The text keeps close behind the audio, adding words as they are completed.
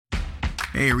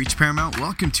Hey, Reach Paramount,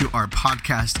 welcome to our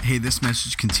podcast. Hey, this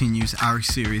message continues our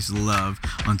series, Love,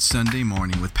 on Sunday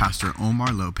morning with Pastor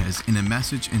Omar Lopez in a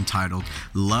message entitled,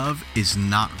 Love is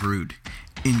Not Rude.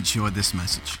 Enjoy this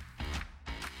message.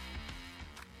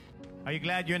 Are you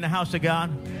glad you're in the house of God?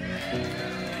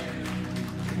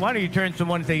 Why don't you turn to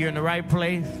someone and say, you're in the right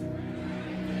place,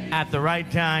 at the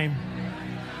right time,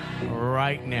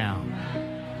 right now.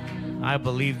 I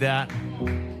believe that,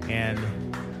 and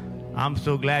I'm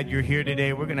so glad you're here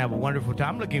today. We're going to have a wonderful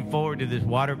time. I'm looking forward to this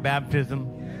water baptism,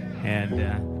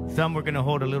 and some we're going to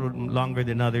hold a little longer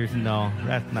than others. No,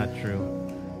 that's not true.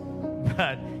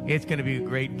 But it's going to be a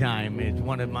great time. It's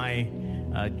one of my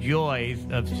joys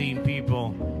of seeing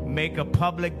people make a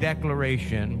public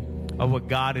declaration of what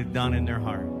God has done in their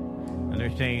heart. And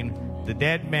they're saying, the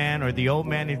dead man or the old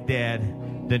man is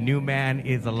dead, the new man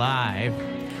is alive.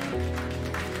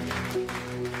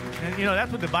 And, you know,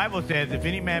 that's what the Bible says. If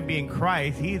any man be in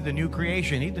Christ, he's the new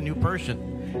creation. He's the new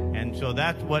person. And so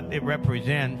that's what it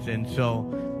represents. And so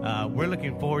we're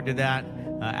looking forward to that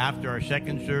after our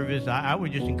second service. I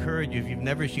would just encourage you, if you've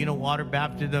never seen a water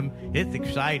baptism, it's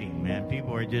exciting, man.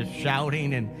 People are just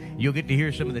shouting, and you'll get to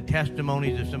hear some of the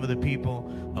testimonies of some of the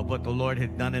people of what the Lord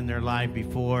had done in their life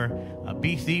before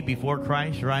BC, before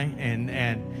Christ, right?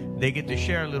 And they get to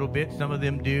share a little bit, some of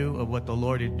them do, of what the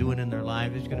Lord is doing in their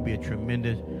lives. It's going to be a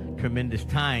tremendous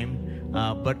time.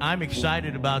 But I'm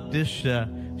excited about this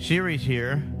series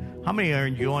here. How many are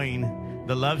enjoying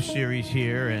the love series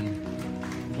here?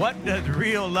 And what does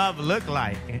real love look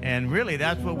like? And really,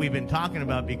 that's what we've been talking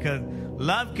about, because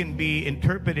love can be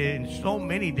interpreted in so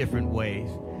many different ways.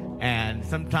 And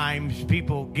sometimes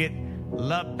people get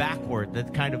love backward.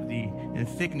 That's kind of the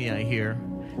insignia here.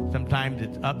 Sometimes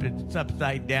it's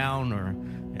upside down, or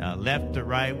left to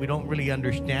right. We don't really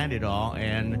understand it all,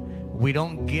 and we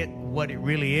don't get what it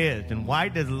really is. And why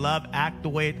does love act the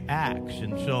way it acts?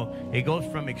 And so it goes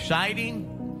from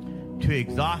exciting to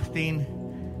exhausting,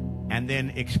 and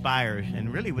then expires,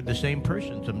 and really with the same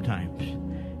person sometimes.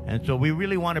 And so we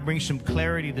really want to bring some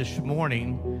clarity this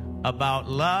morning about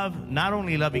love, not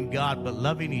only loving God, but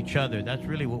loving each other. That's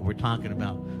really what we're talking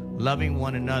about, loving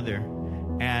one another.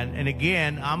 And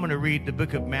again, I'm going to read the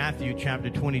book of Matthew, chapter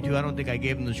 22. I don't think I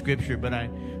gave them the scripture, but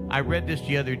I read this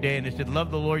the other day, and it said, love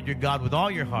the Lord your God with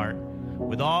all your heart,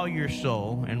 with all your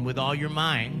soul, and with all your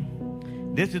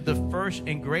mind. This is the first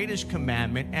and greatest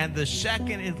commandment, and the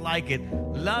second is like it.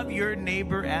 Love your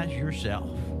neighbor as yourself.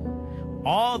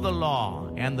 All the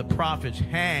law and the prophets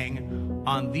hang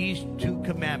on these two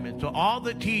commandments. So all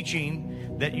the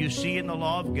teaching that you see in the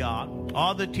law of God,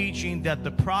 all the teaching that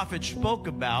the prophets spoke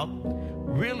about,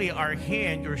 really are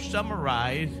hinged or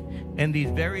summarized in these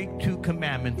very two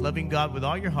commandments, loving God with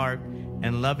all your heart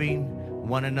and loving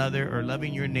one another, or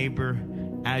loving your neighbor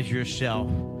as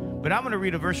yourself. But I'm going to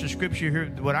read a verse of scripture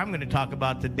here, what I'm going to talk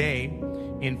about today,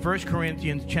 in 1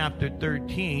 Corinthians chapter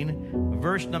 13,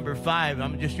 verse number 5.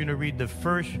 I'm just going to read the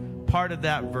first part of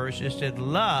that verse. It said,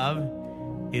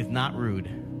 love is not rude.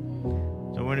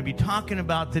 So we're going to be talking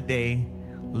about today,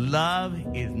 love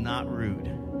is not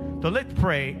rude. So let's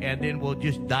pray, and then we'll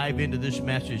just dive into this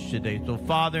message today. So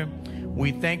Father,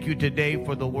 we thank you today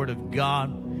for the word of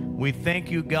God. We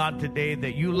thank you, God, today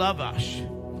that you love us.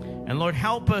 And Lord,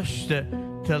 help us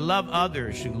to love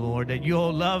others, Lord, that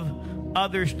you'll love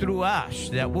others through us,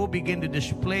 that we'll begin to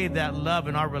display that love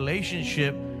in our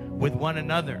relationship with one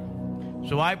another.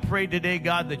 So I pray today,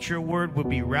 God, that your word will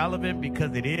be relevant,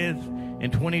 because it is in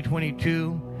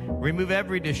 2022. Remove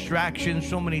every distraction,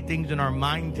 so many things in our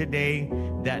mind today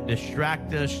that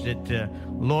distract us, that,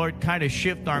 Lord, kind of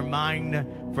shift our mind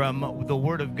from the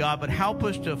word of God. But help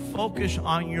us to focus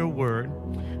on your word,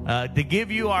 to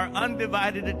give you our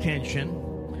undivided attention.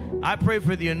 I pray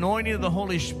for the anointing of the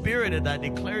Holy Spirit as I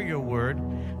declare your word,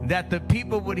 that the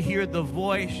people would hear the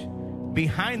voice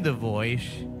behind the voice,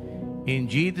 in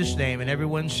Jesus' name. And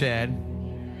everyone said,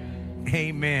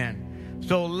 amen.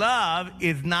 So love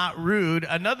is not rude.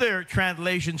 Another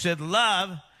translation said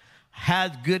love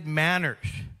has good manners.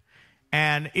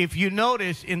 And if you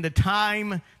notice, in the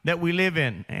time that we live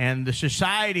in and the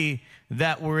society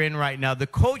that we're in right now, the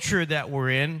culture that we're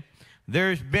in,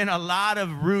 there's been a lot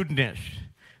of rudeness.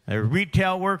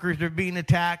 Retail workers are being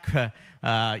attacked.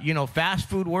 Fast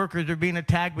food workers are being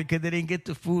attacked because they didn't get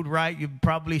the food right. You've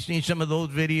probably seen some of those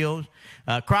videos.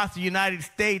 Across the United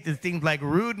States, it seems like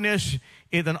rudeness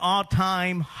is an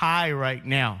all-time high right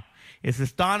now. It's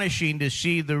astonishing to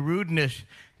see the rudeness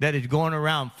that is going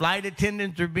around. Flight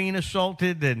attendants are being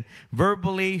assaulted and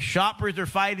verbally. Shoppers are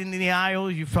fighting in the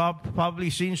aisles. You've probably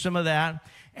seen some of that.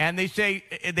 And they say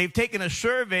they've taken a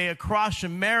survey across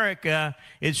America.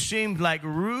 It seems like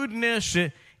rudeness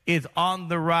is on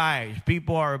the rise.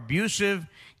 People are abusive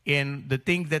in the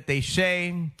things that they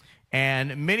say,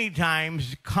 and many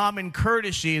times common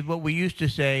courtesy is what we used to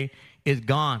say is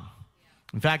gone.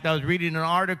 In fact, I was reading an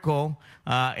article,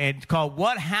 and it's called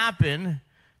What Happened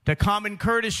to Common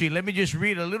Courtesy. Let me just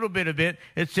read a little bit of it.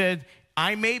 It says,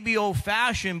 I may be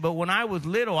old-fashioned, but when I was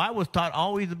little, I was taught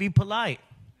always to be polite,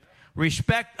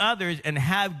 respect others, and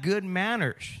have good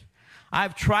manners.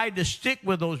 I've tried to stick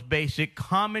with those basic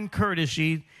common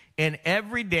courtesies in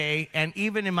every day and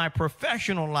even in my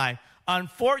professional life.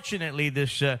 Unfortunately,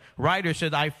 this writer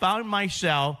said, I found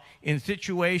myself in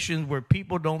situations where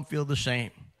people don't feel the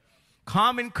same.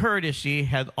 Common courtesy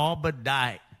has all but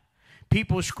died.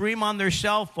 People scream on their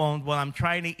cell phones while I'm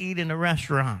trying to eat in a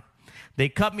restaurant. They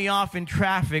cut me off in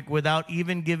traffic without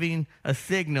even giving a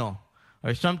signal.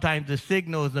 Or sometimes the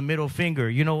signal is the middle finger.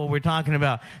 You know what we're talking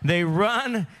about. They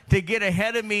run to get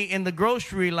ahead of me in the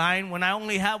grocery line when I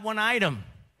only have one item.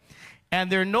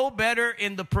 And they're no better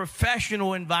in the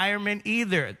professional environment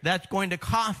either. That's going to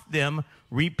cost them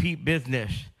repeat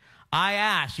business. I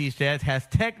ask, he says, has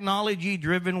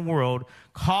technology-driven world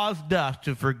caused us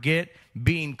to forget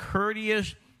being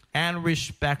courteous and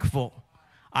respectful?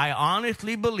 I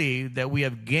honestly believe that what we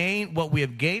have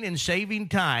gained in saving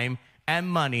time and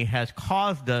money has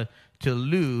caused us to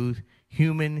lose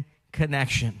human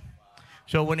connection.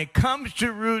 So when it comes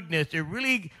to rudeness, it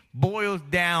really boils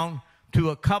down to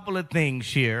a couple of things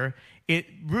here.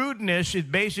 Rudeness is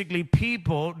basically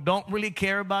people don't really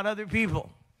care about other people.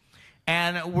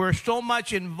 And we're so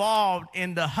much involved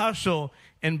in the hustle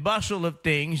and bustle of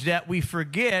things that we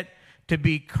forget to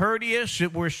be courteous.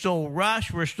 We're so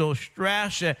rushed, we're so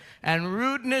stressed, and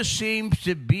rudeness seems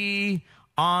to be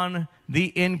on the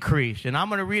increase. And I'm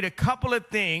going to read a couple of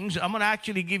things. I'm going to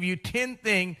actually give you 10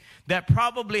 things that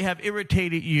probably have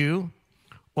irritated you,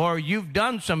 or you've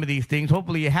done some of these things.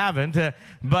 Hopefully you haven't.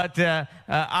 But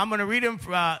I'm going to read them.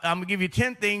 I'm going to give you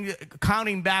 10 things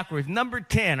counting backwards. Number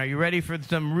 10, are you ready for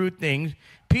some rude things?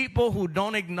 People who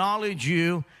don't acknowledge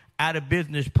you at a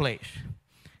business place.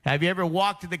 Have you ever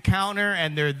walked to the counter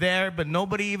and they're there, but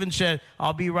nobody even said,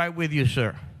 I'll be right with you,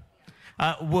 sir.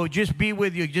 We'll just be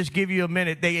with you, just give you a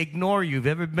minute. They ignore you. Have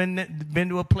you ever been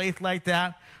to a place like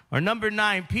that? Or number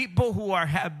 9, people who are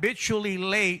habitually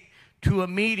late to a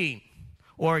meeting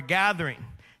or a gathering.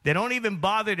 They don't even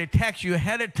bother to text you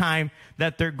ahead of time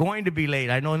that they're going to be late.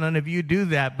 I know none of you do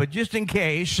that, but just in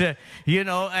case, and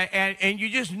you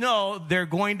just know they're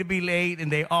going to be late,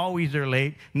 and they always are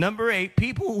late. Number 8,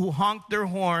 people who honk their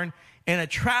horn in a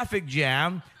traffic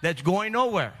jam that's going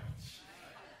nowhere.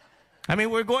 I mean,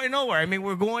 we're going nowhere. I mean,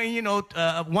 we're going,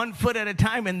 1 foot at a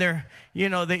time, and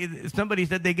somebody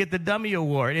said they get the dummy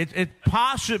award. It's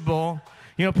possible,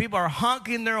 people are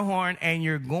honking their horn, and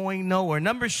you're going nowhere.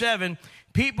 Number 7,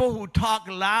 people who talk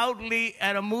loudly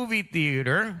at a movie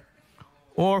theater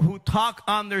or who talk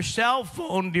on their cell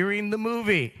phone during the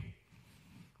movie.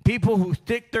 People who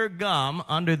stick their gum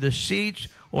under the seats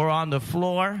or on the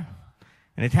floor.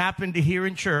 And it happened to here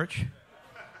in church.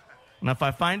 And if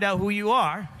I find out who you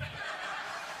are,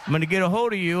 I'm going to get a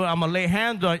hold of you. I'm going to lay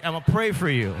hands on you. I'm going to pray for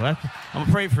you. I'm going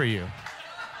to pray for you.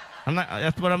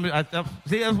 That's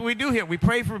what we do here. We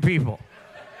pray for people.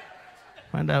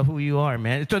 Find out who you are,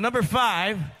 man. So number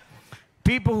 5,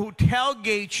 people who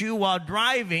tailgate you while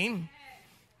driving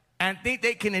and think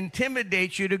they can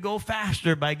intimidate you to go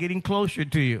faster by getting closer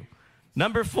to you.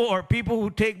 Number 4, people who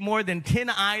take more than 10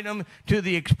 items to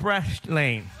the express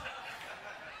lane.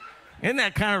 Isn't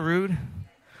that kind of rude?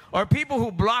 Or people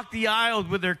who block the aisles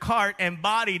with their cart and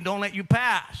body don't let you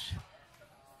pass.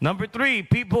 Number 3,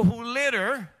 people who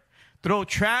litter, throw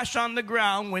trash on the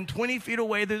ground when 20 feet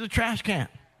away there's a trash can.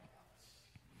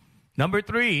 Number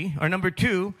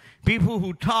 2, people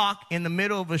who talk in the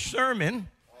middle of a sermon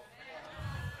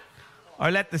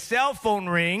or let the cell phone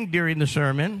ring during the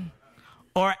sermon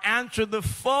or answer the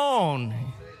phone.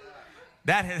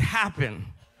 That has happened.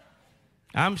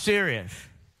 I'm serious.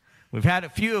 We've had a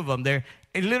few of them.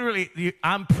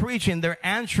 I'm preaching. They're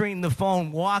answering the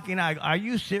phone, walking out. Are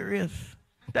you serious?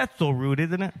 That's so rude,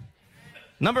 isn't it?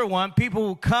 Number 1, people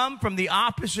who come from the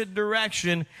opposite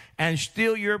direction and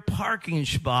steal your parking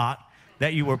spot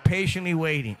that you were patiently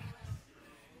waiting.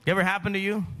 Ever happened to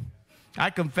you? I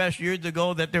confessed years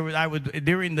ago that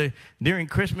during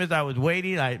Christmas I was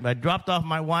waiting. I dropped off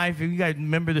my wife. You guys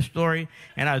remember the story?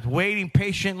 And I was waiting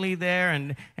patiently there,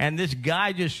 and this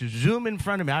guy just zoomed in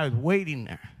front of me. I was waiting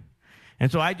there.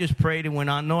 And so I just prayed and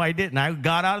went on. No, I didn't. I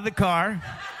got out of the car.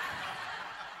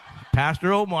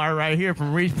 Pastor Omar right here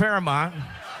from Reese Paramount.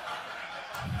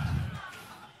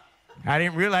 I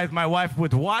didn't realize my wife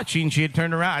was watching. She had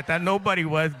turned around. I thought nobody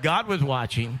was. God was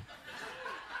watching.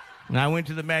 And I went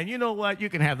to the man, you know what? You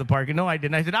can have the parking. No, I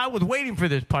didn't. I said, I was waiting for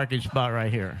this parking spot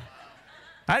right here.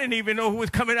 I didn't even know who was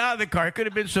coming out of the car. It could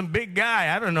have been some big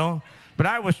guy. I don't know. But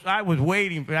I was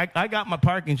waiting. I got my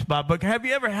parking spot. But have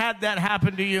you ever had that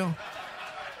happen to you?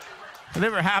 Has it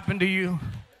ever happened to you?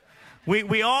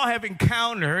 We all have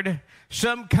encountered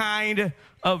some kind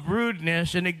of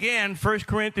rudeness. And again, 1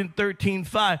 Corinthians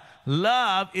 13:5,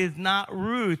 love is not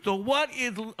rude. So what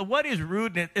is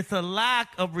rudeness? It's a lack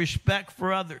of respect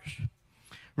for others.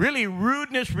 Really,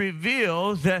 rudeness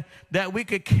reveals that we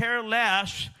could care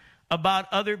less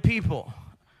about other people.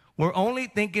 We're only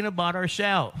thinking about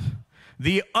ourselves.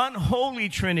 The unholy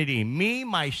trinity, me,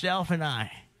 myself, and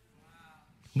I.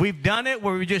 We've done it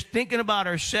where we're just thinking about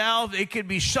ourselves. It could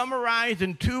be summarized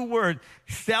in 2 words,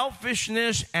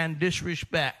 selfishness and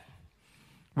disrespect.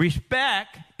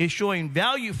 Respect is showing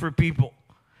value for people.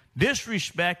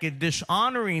 Disrespect is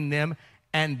dishonoring them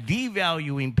and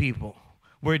devaluing people.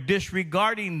 We're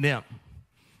disregarding them.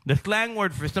 The slang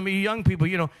word for some of you young people,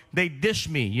 they diss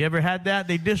me. You ever had that?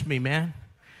 They diss me, man.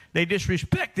 They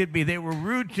disrespected me. They were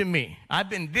rude to me. I've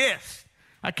been dissed.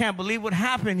 I can't believe what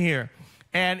happened here.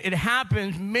 And it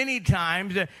happens many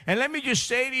times. And let me just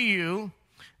say to you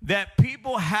that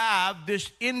people have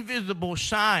this invisible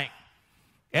sign.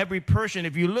 Every person,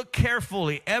 if you look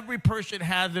carefully, every person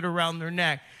has it around their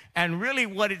neck. And really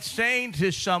what it's saying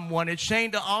to someone, it's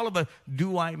saying to all of us,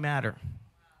 do I matter?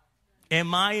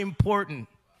 Am I important?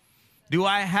 Do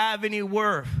I have any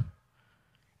worth?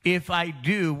 If I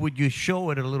do, would you show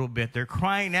it a little bit? They're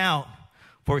crying out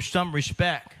for some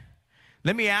respect.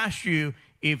 Let me ask you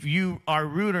if you are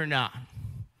rude or not.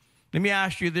 Let me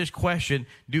ask you this question.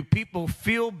 Do people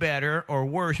feel better or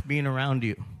worse being around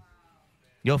you?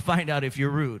 You'll find out if you're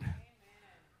rude.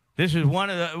 This is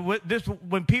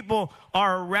when people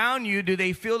are around you, do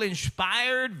they feel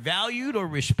inspired, valued, or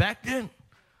respected?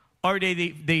 Or do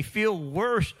they feel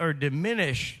worse or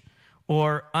diminished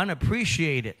or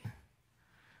unappreciated?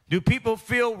 Do people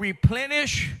feel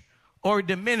replenished or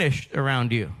diminished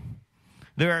around you?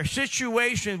 There are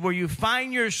situations where you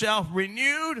find yourself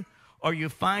renewed or you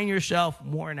find yourself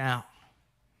worn out.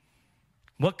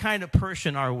 What kind of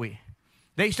person are we?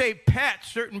 They say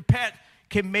certain pets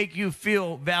can make you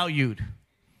feel valued.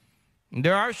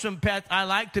 There are some pets I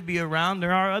like to be around.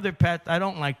 There are other pets I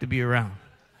don't like to be around.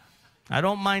 I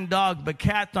don't mind dogs, but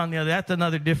cats on the other, that's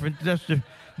another difference.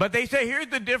 But they say here's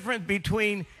the difference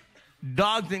between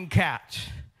dogs and cats.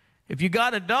 If you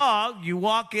got a dog, you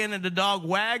walk in and the dog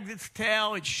wags its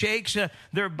tail, it shakes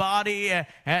their body,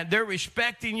 and they're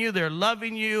respecting you, they're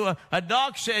loving you. A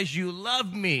dog says, you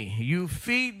love me, you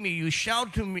feed me, you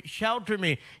shelter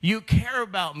me, you care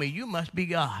about me, you must be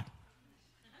God.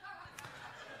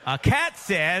 A cat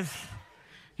says,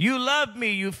 you love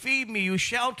me, you feed me, you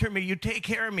shelter me, you take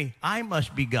care of me, I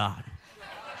must be God.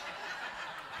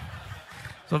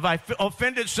 So if I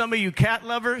offended some of you cat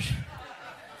lovers,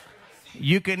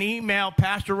 you can email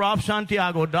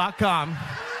PastorRobSantiago.com.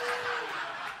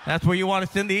 That's where you want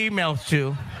to send the emails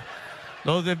to.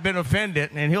 Those that have been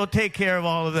offended, and he'll take care of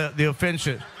all of the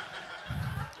offenses.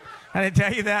 I didn't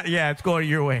tell you that? Yeah, it's going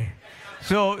your way.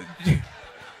 So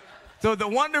the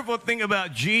wonderful thing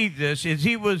about Jesus is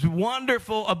he was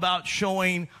wonderful about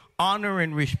showing honor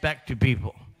and respect to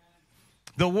people.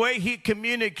 The way he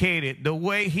communicated, the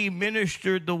way he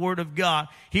ministered the word of God,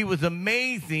 he was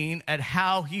amazing at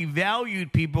how he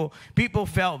valued people. People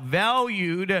felt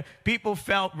valued. People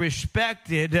felt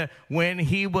respected when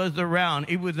he was around.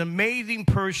 He was an amazing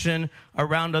person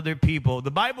around other people.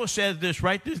 The Bible says this,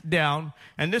 write this down,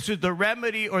 and this is the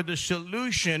remedy or the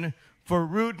solution for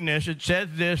rudeness. It says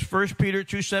this, 1 Peter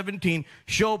 2:17,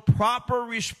 show proper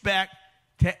respect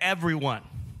to everyone.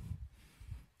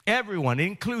 Everyone. It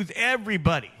includes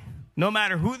everybody. No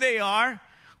matter who they are,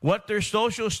 what their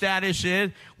social status is,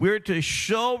 we're to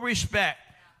show respect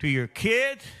to your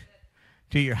kids,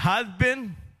 to your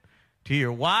husband, to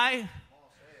your wife,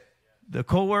 the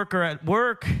coworker at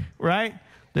work, right?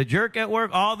 The jerk at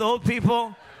work, all those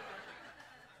people.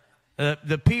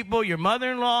 The people, your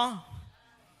mother-in-law,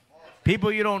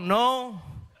 people you don't know,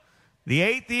 the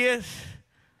atheists,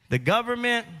 the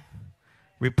government,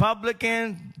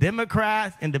 Republicans,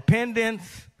 Democrats,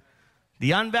 Independents,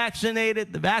 the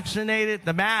unvaccinated, the vaccinated,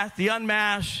 the masked, the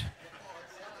unmasked.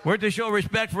 We're to show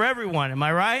respect for everyone. Am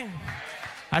I right?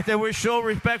 I said we show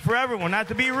respect for everyone, not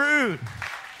to be rude.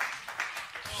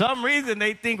 Some reason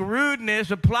they think rudeness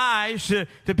applies to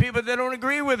people that don't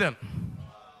agree with them.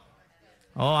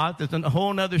 Oh, that's a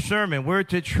whole other sermon. We're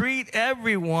to treat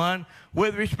everyone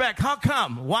with respect. How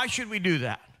come? Why should we do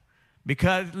that?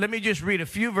 Because let me just read a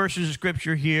few verses of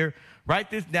scripture here. Write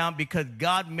this down, because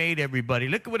God made everybody.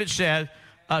 Look at what it says.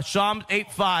 Psalms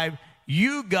 8:5,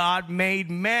 you, God,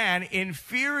 made man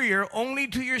inferior only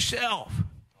to yourself.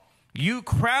 You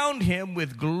crowned him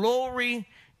with glory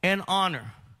and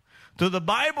honor. So the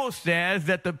Bible says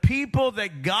that the people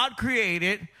that God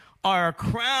created are a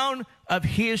crown of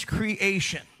his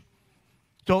creation.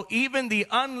 So even the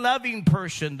unloving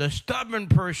person, the stubborn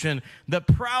person, the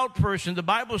proud person, the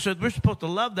Bible says we're supposed to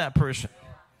love that person.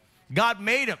 God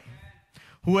made him.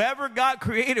 Whoever God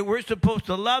created, we're supposed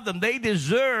to love them. They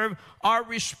deserve our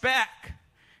respect.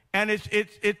 And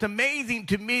it's amazing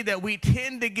to me that we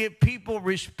tend to give people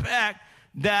respect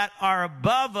that are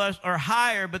above us or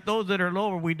higher, but those that are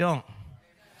lower, we don't.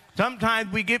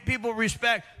 Sometimes we give people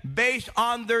respect based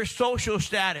on their social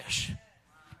status.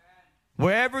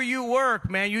 Wherever you work,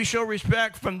 man, you show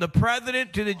respect from the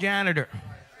president to the janitor.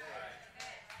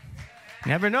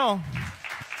 Never know.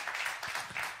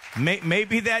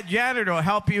 Maybe that janitor will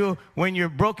help you when you're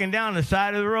broken down the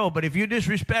side of the road. But if you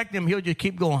disrespect him, he'll just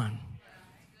keep going.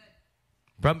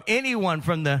 From anyone,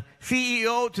 from the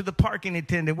CEO to the parking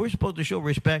attendant, we're supposed to show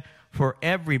respect for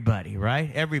everybody,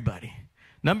 right? Everybody.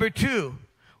 Number two,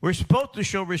 we're supposed to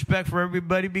show respect for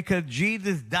everybody because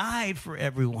Jesus died for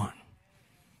everyone.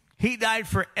 He died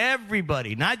for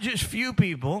everybody, not just few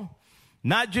people,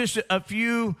 not just a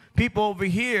few people over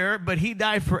here, but he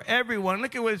died for everyone.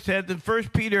 Look at what it says in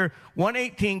 1 Peter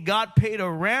 1:18. God paid a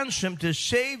ransom to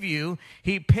save you.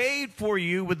 He paid for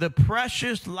you with the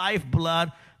precious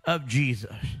lifeblood of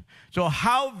Jesus. So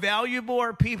how valuable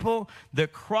are people? The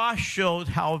cross shows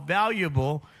how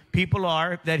valuable people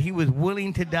are, that he was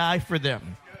willing to die for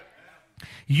them.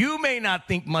 You may not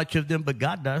think much of them, but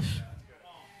God does.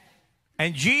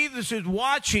 And Jesus is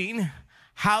watching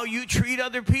how you treat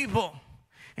other people.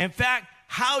 In fact,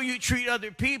 how you treat other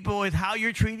people is how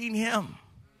you're treating him.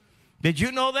 Did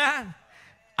you know that?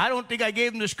 I don't think I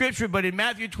gave him the scripture, but in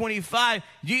Matthew 25,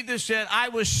 Jesus said, I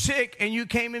was sick and you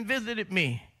came and visited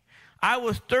me. I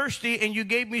was thirsty and you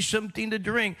gave me something to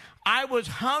drink. I was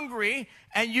hungry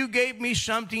and you gave me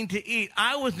something to eat.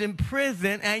 I was in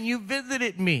prison and you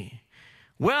visited me.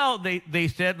 Well, they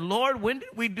said, Lord, when did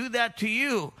we do that to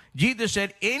you? Jesus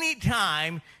said,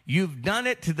 anytime you've done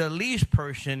it to the least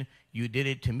person, you did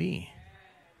it to me.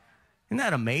 Isn't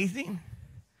that amazing?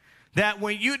 That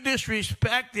when you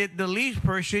disrespected the least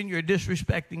person, you're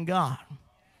disrespecting God.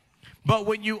 But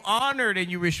when you honored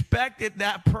and you respected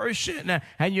that person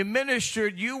and you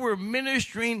ministered, you were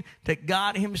ministering to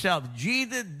God himself.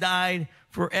 Jesus died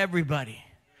for everybody.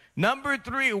 Number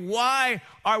three, why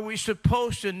are we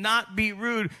supposed to not be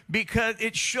rude? Because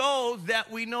it shows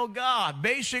that we know God.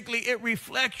 Basically, it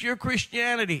reflects your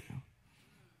Christianity.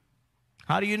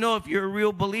 How do you know if you're a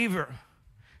real believer?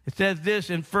 It says this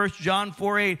in 1 John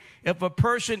 4:8. If a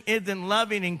person isn't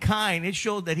loving and kind, it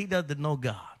shows that he doesn't know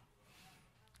God.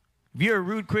 If you're a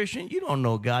rude Christian, you don't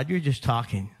know God. You're just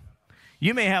talking.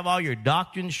 You may have all your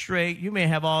doctrines straight. You may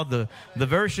have all the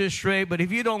verses straight. But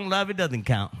if you don't love, it doesn't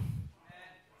count.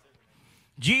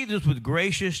 Jesus was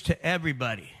gracious to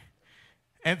everybody.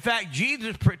 In fact,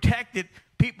 Jesus protected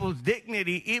people's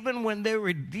dignity even when they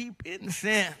were deep in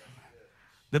sin.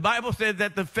 The Bible says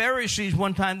that the Pharisees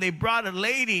one time, they brought a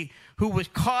lady who was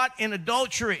caught in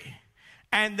adultery,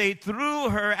 and they threw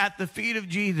her at the feet of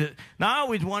Jesus. Now, I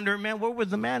always wonder, man, where was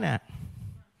the man at?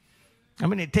 I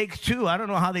mean, it takes two. I don't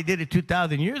know how they did it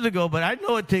 2,000 years ago, but I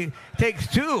know it takes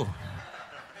two.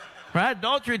 Right?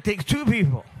 Adultery takes two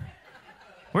people.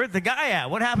 Where's the guy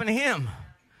at? What happened to him?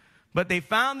 But they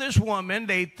found this woman.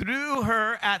 They threw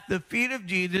her at the feet of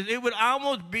Jesus. It would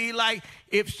almost be like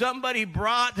if somebody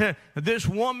brought this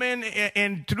woman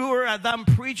and threw her as I'm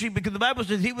preaching, because the Bible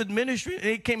says he was ministering, and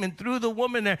he came and threw the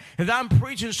woman there. As I'm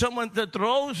preaching, someone that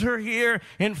throws her here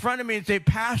in front of me and say,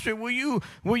 Pastor, will you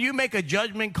make a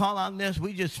judgment call on this?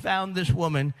 We just found this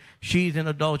woman. She's in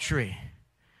adultery.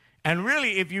 And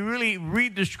really, if you really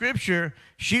read the scripture,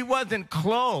 she wasn't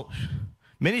clothed.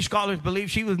 Many scholars believe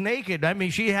she was naked. I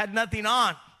mean, she had nothing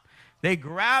on. They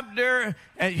grabbed her,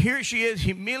 and here she is,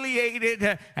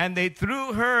 humiliated, and they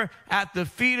threw her at the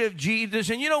feet of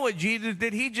Jesus. And you know what Jesus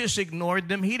did? He just ignored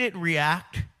them. He didn't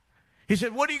react. He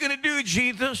said, what are you going to do,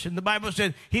 Jesus? And the Bible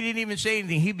says he didn't even say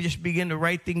anything. He just began to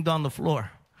write things on the floor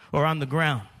or on the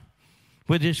ground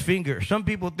with his finger. Some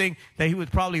people think that he was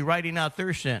probably writing out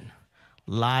their sin.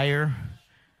 Liar,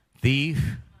 thief,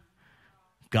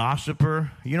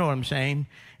 gossiper, you know what I'm saying?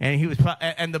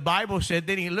 And the Bible said,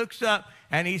 then he looks up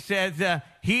and he says,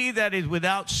 he that is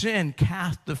without sin,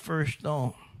 cast the first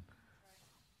stone.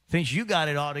 Since you got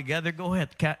it all together, go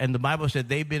ahead. And the Bible said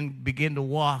they begin to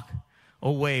walk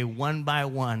away one by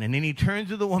one. And then he turns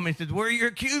to the woman and says, where are your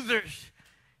accusers?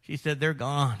 She said, they're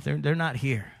gone. They're not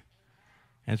here.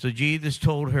 And so Jesus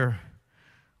told her,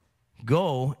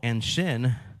 go and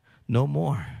sin no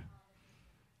more.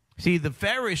 See, the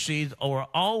Pharisees are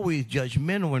always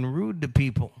judgmental and rude to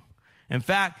people. In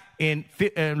fact, in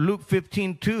Luke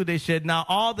 15:2, they said, now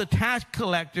all the tax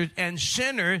collectors and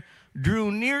sinners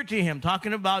drew near to him,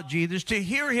 talking about Jesus, to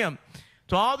hear him.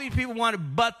 So all these people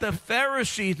wanted, but the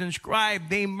Pharisees and scribes,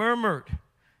 they murmured.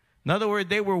 In other words,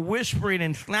 they were whispering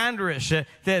and slanderous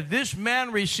that this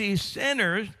man receives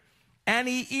sinners and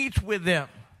he eats with them.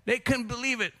 They couldn't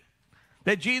believe it,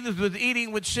 that Jesus was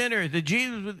eating with sinners, that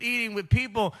Jesus was eating with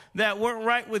people that weren't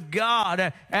right with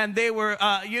God, and they were,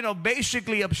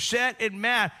 basically upset and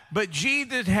mad. But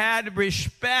Jesus had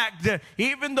respect.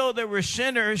 Even though they were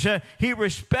sinners, he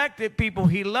respected people.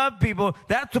 He loved people.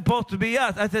 That's supposed to be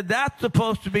us. I said, that's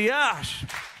supposed to be us.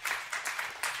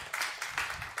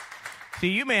 See,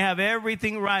 you may have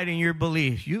everything right in your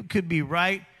beliefs. You could be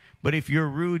right, but if you're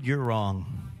rude, you're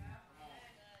wrong.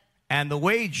 And the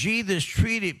way Jesus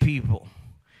treated people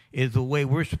is the way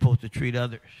we're supposed to treat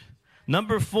others.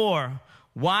 Number 4,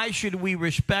 why should we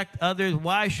respect others?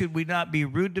 Why should we not be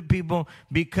rude to people?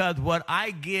 Because what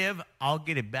I give, I'll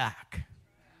get it back.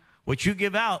 What you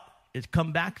give out is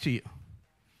come back to you.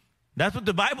 That's what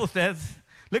the Bible says.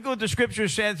 Look at what the scripture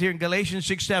says here in Galatians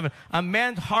 6:7. A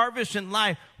man's harvest in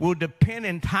life will depend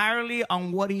entirely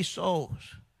on what he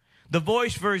sows. The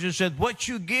Voice version says, what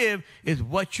you give is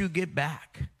what you get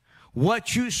back.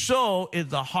 What you sow is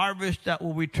the harvest that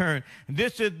will return.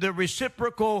 This is the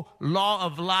reciprocal law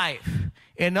of life.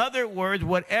 In other words,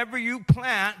 whatever you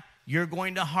plant, you're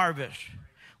going to harvest.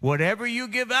 Whatever you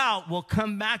give out will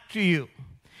come back to you.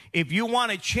 If you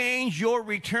want to change your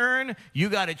return, you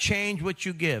got to change what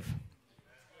you give.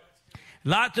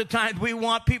 Lots of times we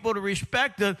want people to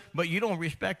respect us, but you don't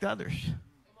respect others.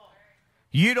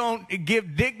 You don't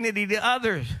give dignity to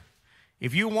others.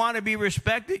 If you want to be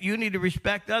respected, you need to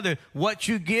respect others. What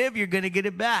you give, you're going to get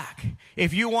it back.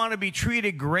 If you want to be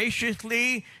treated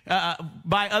graciously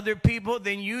by other people,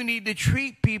 then you need to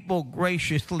treat people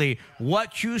graciously.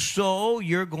 What you sow,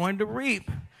 you're going to reap.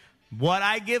 What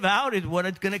I give out is what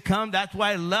it's going to come. That's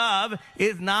why love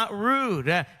is not rude.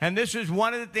 And this is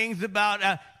one of the things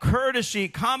about courtesy,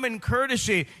 common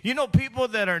courtesy. You know, people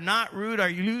that are not rude are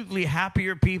usually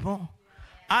happier people.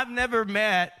 I've never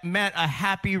met a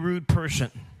happy, rude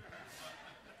person.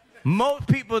 Most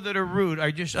people that are rude are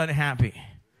just unhappy.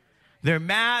 They're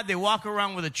mad. They walk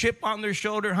around with a chip on their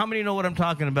shoulder. How many know what I'm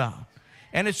talking about?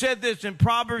 And it said this in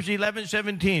Proverbs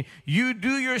 11:17. You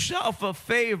do yourself a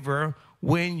favor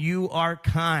when you are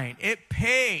kind. It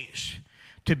pays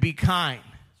to be kind,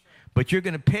 but you're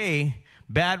going to pay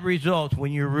bad results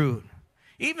when you're rude.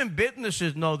 Even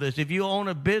businesses know this. If you own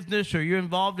a business or you're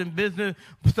involved in business,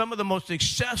 some of the most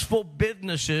successful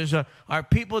businesses are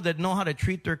people that know how to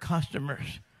treat their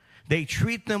customers. They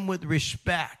treat them with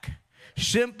respect,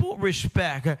 simple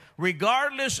respect.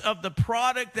 Regardless of the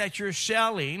product that you're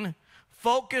selling,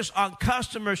 focus on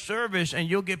customer service and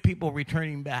you'll get people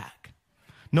returning back,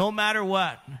 no matter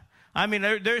what. I mean,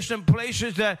 there's some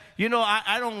places that,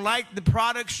 I don't like the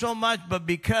product so much, but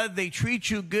because they treat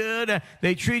you good,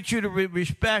 they treat you to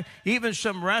respect. Even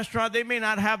some restaurant, they may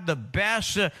not have the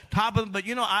best top of them, but,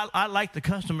 I like the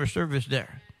customer service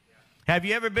there. Have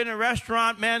you ever been in a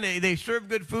restaurant, man, they serve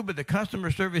good food, but the customer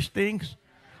service stinks?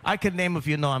 I could name a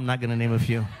few. No, I'm not going to name a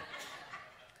few.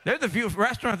 There's a few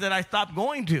restaurants that I stopped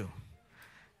going to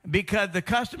because the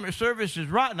customer service is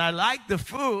rotten. I like the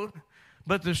food,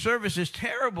 but the service is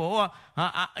terrible.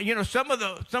 Some of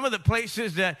the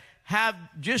places that have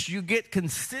you get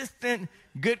consistent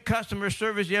good customer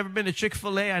service. You ever been to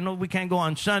Chick-fil-A? I know we can't go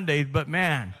on Sundays, but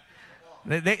man,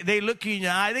 they look you in the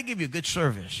eye. They give you good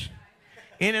service.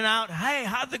 In and out. Hey,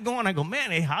 how's it going? I go,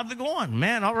 man, hey, how's it going?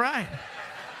 Man, all right.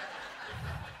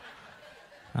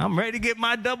 I'm ready to get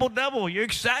my double-double. You're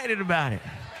excited about it.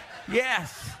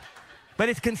 Yes, but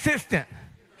it's consistent.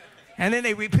 And then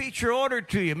they repeat your order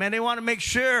to you, man. They want to make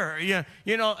sure,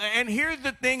 And here's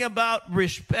the thing about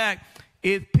respect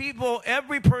is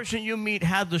every person you meet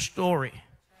has a story.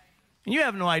 And you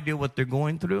have no idea what they're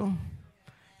going through.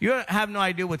 You have no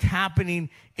idea what's happening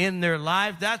in their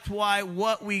life. That's why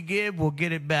what we give, we'll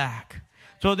get it back.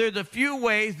 So there's a few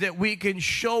ways that we can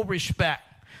show respect.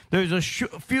 There's a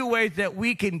few ways that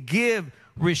we can give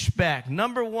respect.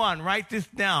 Number 1, write this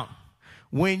down.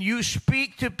 When you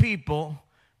speak to people,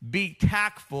 be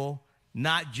tactful,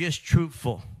 not just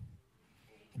truthful.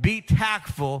 Be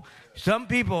tactful. Some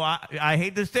people, I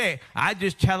hate to say it, I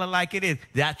just tell it like it is.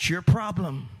 That's your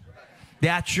problem.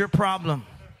 That's your problem.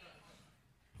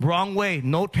 Wrong way,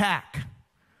 no tact.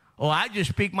 Oh, I just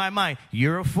speak my mind.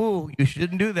 You're a fool. You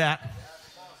shouldn't do that.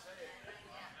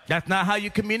 That's not how you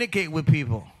communicate with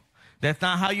people. That's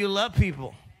not how you love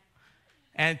people.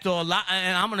 And so and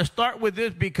I'm going to start with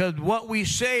this because what we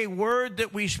say, words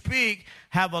that we speak,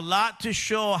 have a lot to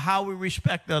show how we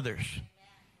respect others.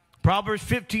 Proverbs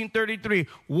 15:33,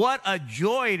 what a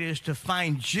joy it is to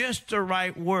find just the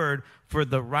right word for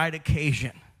the right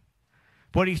occasion.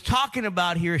 What he's talking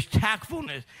about here is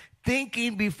tactfulness,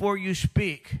 thinking before you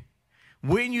speak.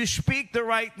 When you speak the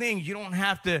right things, you don't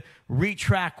have to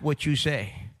retract what you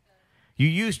say. You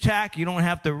use tact, you don't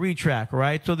have to retract,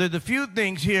 right? So there's a few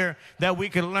things here that we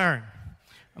can learn.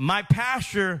 My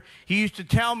pastor, he used to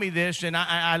tell me this, and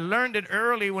I learned it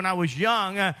early when I was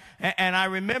young, and I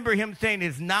remember him saying,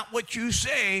 it's not what you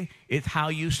say, it's how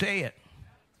you say it.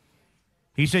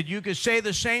 He said, you could say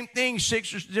the same thing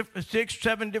six,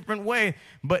 7 different ways,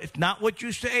 but it's not what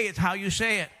you say, it's how you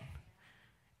say it.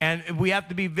 And we have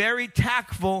to be very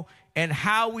tactful in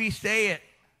how we say it.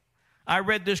 I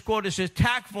read this quote. It says,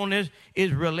 tactfulness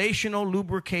is relational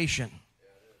lubrication.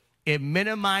 It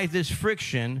minimizes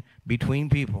friction between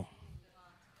people.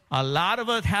 A lot of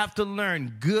us have to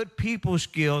learn good people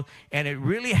skills, and it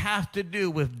really has to do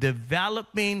with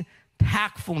developing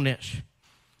tactfulness.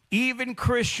 Even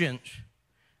Christians,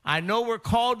 I know we're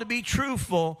called to be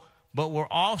truthful, but we're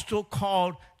also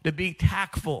called to be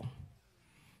tactful.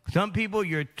 Some people,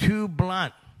 you're too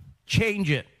blunt. Change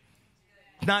it.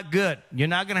 It's not good. You're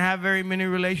not going to have very many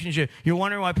relationships. You're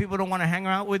wondering why people don't want to hang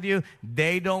out with you?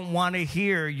 They don't want to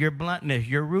hear your bluntness,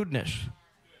 your rudeness.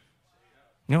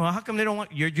 You know, how come they don't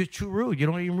want? You're just too rude. You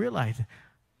don't even realize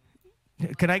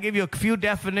it. Can I give you a few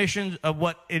definitions of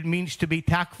what it means to be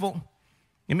tactful?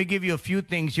 Let me give you a few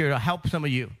things here to help some of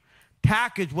you.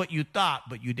 Tact is what you thought,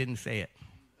 but you didn't say it.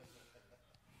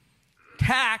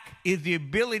 Tact is the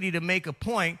ability to make a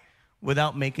point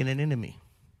without making an enemy.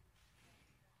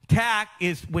 Tact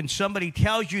is when somebody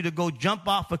tells you to go jump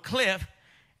off a cliff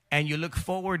and you look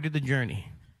forward to the journey.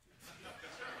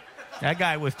 That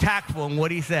guy was tactful in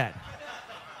what he said.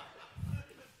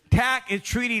 Tact is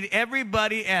treating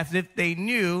everybody as if they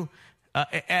knew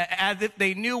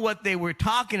what they were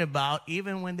talking about,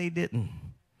 even when they didn't.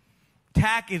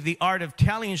 Tact is the art of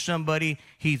telling somebody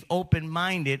he's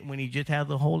open-minded when he just has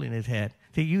a hole in his head.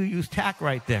 So you use tact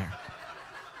right there.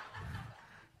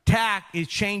 Tact is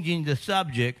changing the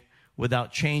subject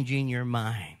without changing your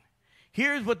mind.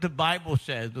 Here's what the Bible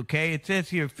says, okay? It says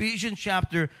here, Ephesians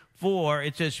chapter 4,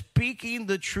 it says, speaking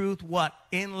the truth, what?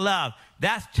 In love.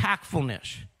 That's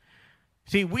tactfulness.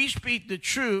 See, we speak the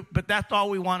truth, but that's all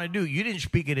we want to do. You didn't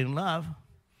speak it in love.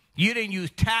 You didn't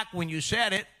use tact when you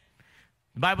said it.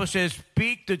 The Bible says,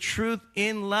 speak the truth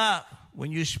in love.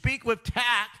 When you speak with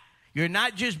tact, you're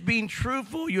not just being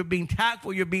truthful, you're being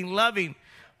tactful, you're being loving.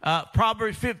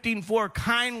 Proverbs 15:4,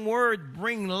 kind words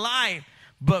bring life,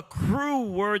 but cruel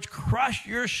words crush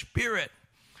your spirit.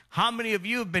 How many of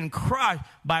you have been crushed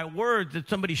by words that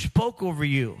somebody spoke over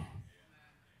you?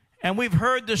 And we've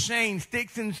heard the saying,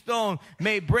 sticks and stones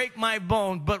may break my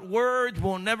bones, but words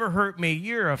will never hurt me.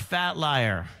 You're a fat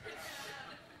liar.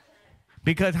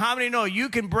 Because how many know you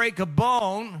can break a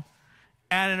bone,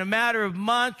 and in a matter of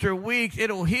months or weeks,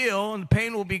 it'll heal and the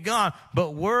pain will be gone,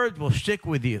 but words will stick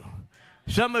with you.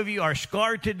 Some of you are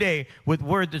scarred today with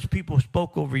words that people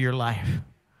spoke over your life.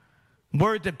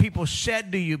 Words that people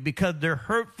said to you because they're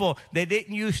hurtful. They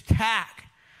didn't use tact.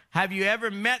 Have you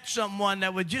ever met someone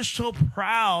that was just so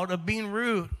proud of being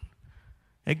rude?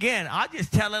 Again, I'll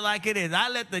just tell it like it is. I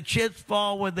let the chips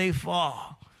fall where they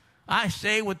fall. I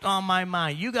say what's on my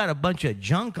mind. You got a bunch of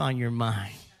junk on your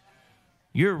mind.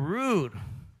 You're rude.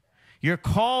 You're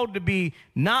called to be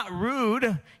not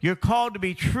rude. You're called to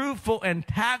be truthful and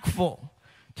tactful.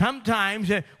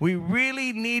 Sometimes we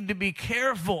really need to be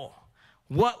careful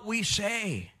what we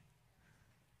say.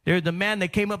 There's a man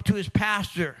that came up to his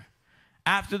pastor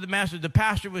after the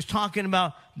pastor was talking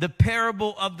about the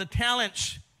parable of the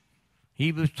talents.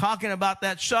 He was talking about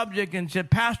that subject and said,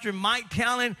 Pastor, my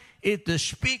talent is to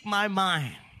speak my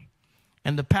mind.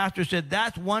 And the pastor said,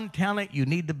 that's one talent you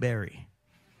need to bury.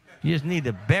 You just need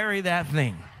to bury that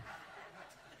thing.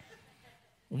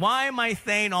 Why am I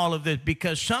saying all of this?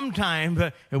 Because sometimes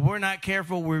if we're not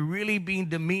careful, we're really being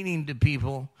demeaning to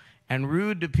people and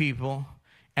rude to people,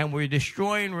 and we're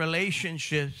destroying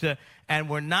relationships, and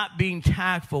we're not being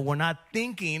tactful. We're not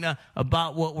thinking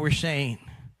about what we're saying.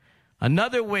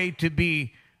 Another way to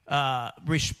be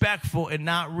respectful and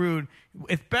not rude,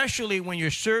 especially when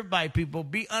you're served by people,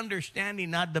 be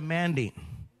understanding, not demanding.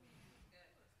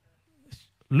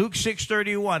 Luke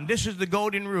 6:31. This is the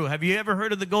golden rule. Have you ever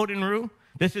heard of the golden rule?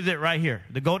 This is it right here.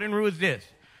 The golden rule is this.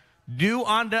 Do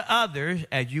unto others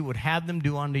as you would have them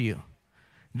do unto you.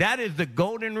 That is the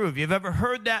golden rule. If you've ever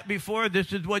heard that before,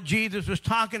 this is what Jesus was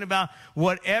talking about.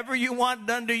 Whatever you want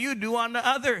done to you, do unto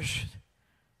others.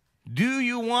 Do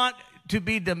you want to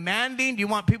be demanding? Do you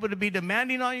want people to be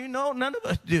demanding on you? No, none of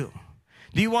us do.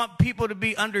 Do you want people to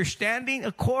be understanding?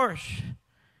 Of course.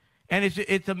 And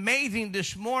it's amazing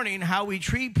this morning how we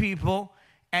treat people,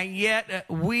 and yet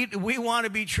we want to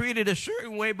be treated a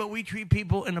certain way, but we treat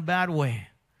people in a bad way.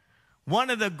 One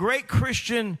of the great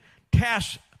Christian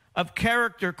tests of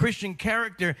character, Christian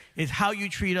character, is how you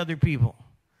treat other people.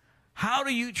 How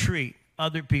do you treat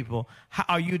other people?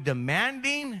 Are you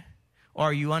demanding or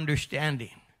are you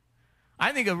understanding?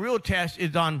 I think a real test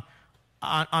is on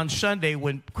Sunday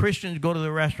when Christians go to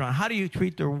the restaurant. How do you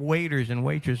treat their waiters and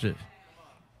waitresses?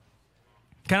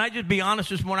 Can I just be honest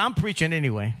this morning? I'm preaching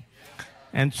anyway.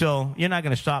 And so you're not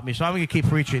going to stop me, so I'm going to keep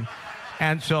preaching.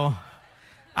 And so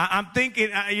I'm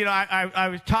thinking, I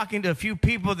was talking to a few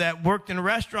people that worked in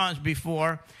restaurants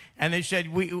before, and they said,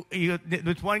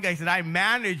 this one guy said, I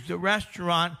managed a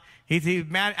restaurant. He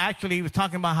was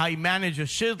talking about how he managed a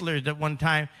Sizzlers at one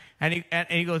time, and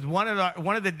he goes, one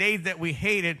of the days that we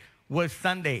hated was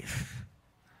Sundays,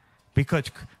 because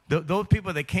those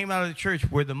people that came out of the church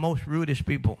were the most rudest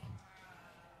people.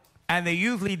 And they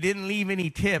usually didn't leave any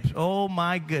tips. Oh,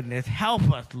 my goodness. Help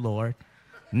us, Lord,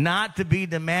 not to be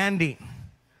demanding.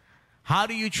 How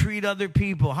do you treat other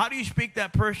people? How do you speak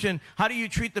that person? How do you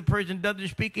treat the person who doesn't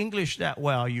speak English that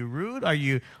well? Are you rude? Are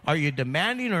you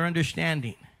demanding or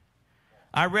understanding?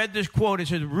 I read this quote. It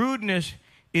says, rudeness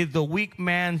is the weak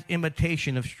man's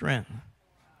imitation of strength.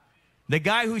 The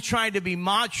guy who's trying to be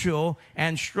macho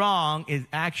and strong is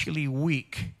actually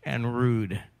weak and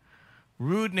rude.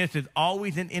 Rudeness is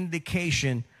always an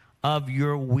indication of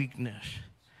your weakness.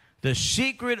 The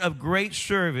secret of great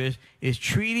service is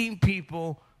treating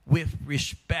people with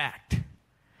respect,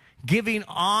 giving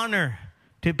honor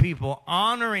to people,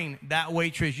 honoring that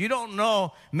waitress. You don't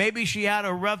know, maybe she had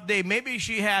a rough day. Maybe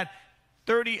she had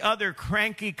 30 other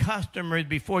cranky customers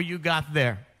before you got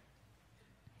there.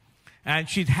 And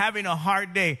she's having a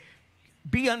hard day.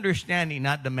 Be understanding,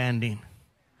 not demanding.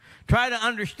 Try to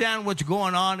understand what's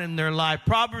going on in their life.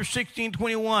 Proverbs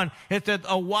 16:21, it says,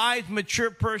 a wise,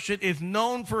 mature person is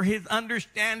known for his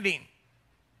understanding.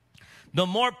 The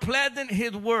more pleasant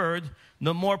his words,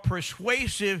 the more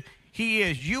persuasive he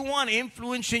is. You want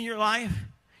influence in your life?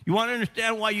 You want to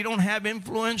understand why you don't have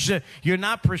influence? You're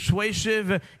not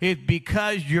persuasive. It's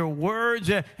because your words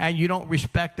and you don't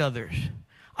respect others.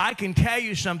 I can tell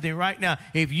you something right now.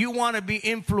 If you want to be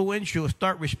influential,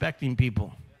 start respecting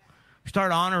people.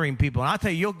 Start honoring people. And I'll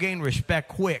tell you, you'll gain respect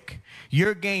quick.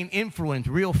 You'll gain influence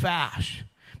real fast.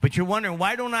 But you're wondering,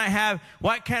 why don't I have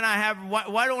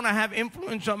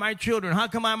influence on my children? How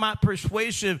come I'm not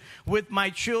persuasive with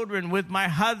my children, with my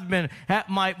husband,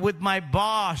 with my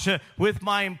boss, with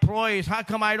my employees? How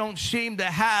come I don't seem to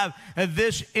have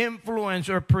this influence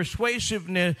or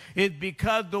persuasiveness? It's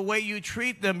because the way you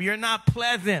treat them, you're not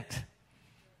pleasant.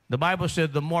 The Bible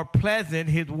says the more pleasant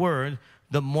his words,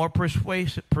 the more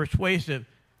persuasive.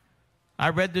 I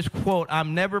read this quote,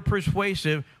 I'm never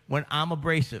persuasive when I'm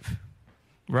abrasive.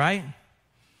 Right?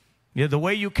 Yeah, the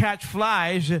way you catch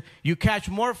flies, you catch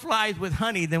more flies with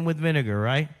honey than with vinegar,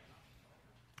 right?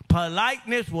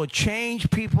 Politeness will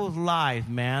change people's lives,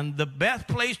 man. The best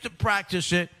place to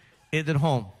practice it is at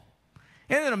home.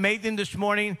 Isn't it amazing this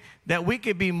morning that we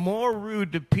could be more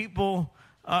rude to people,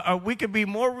 or we could be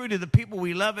more rude to the people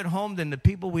we love at home than the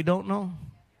people we don't know?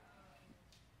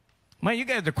 Man, you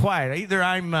guys are quiet. Either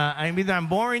I'm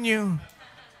boring you,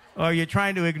 or you're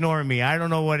trying to ignore me. I don't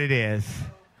know what it is.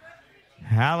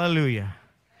 Hallelujah.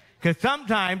 Because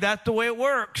sometimes that's the way it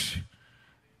works.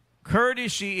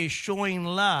 Courtesy is showing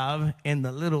love in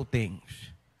the little things.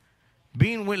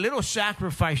 Being with little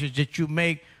sacrifices that you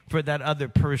make for that other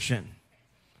person.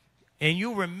 And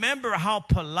you remember how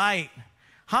polite.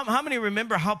 How many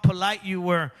remember how polite you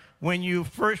were when you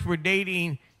first were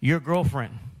dating your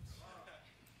girlfriend?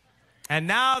 And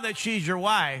now that she's your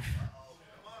wife,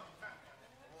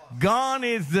 gone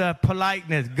is the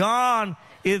politeness. Gone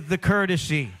is the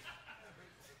courtesy.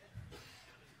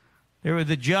 There was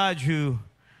a judge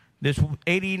this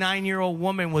 89-year-old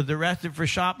woman was arrested for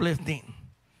shoplifting.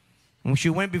 When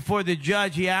she went before the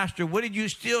judge, he asked her, what did you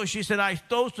steal? She said, I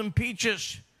stole some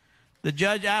peaches. The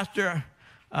judge asked her,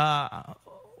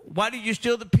 why did you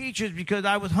steal the peaches? Because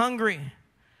I was hungry.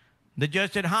 The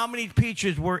judge said, how many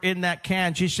peaches were in that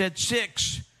can? She said,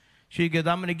 6. She goes,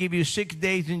 I'm going to give you 6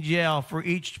 days in jail for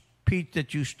each peach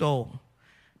that you stole.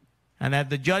 And as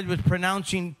the judge was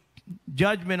pronouncing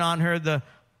judgment on her, the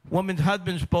woman's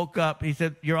husband spoke up. He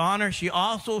said, Your Honor, she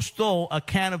also stole a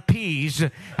can of peas.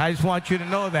 I just want you to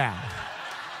know that.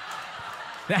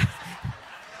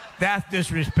 That's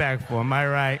disrespectful, am I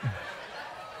right?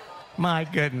 My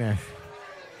goodness.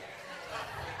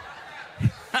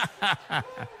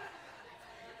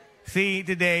 See,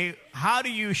 today, how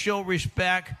do you show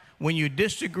respect when you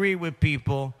disagree with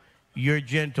people? You're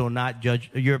gentle, not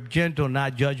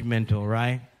judgmental,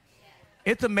 right?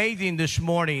 It's amazing this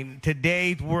morning,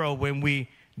 today's world, when we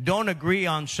don't agree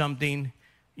on something.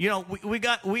 You know, we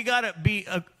got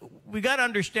to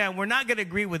understand we're not going to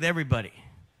agree with everybody.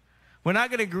 We're not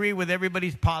going to agree with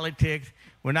everybody's politics.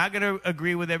 We're not going to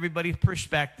agree with everybody's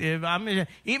perspective. I mean,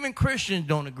 even Christians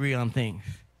don't agree on things.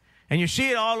 And you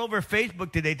see it all over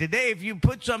Facebook today. Today, if you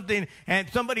put something and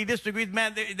somebody disagrees,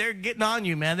 man, they're getting on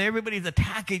you, man. Everybody's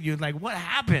attacking you. Like, what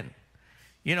happened?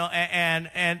 You know,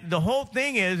 and the whole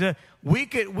thing is we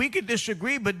could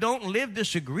disagree, but don't live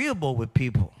disagreeable with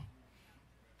people.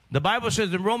 The Bible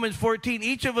says in Romans 14,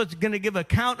 each of us is going to give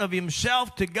account of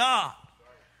himself to God.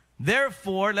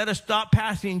 Therefore, let us stop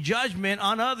passing judgment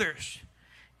on others.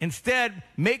 Instead,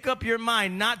 make up your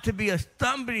mind not to be a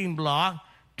stumbling block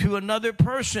to another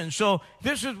person. So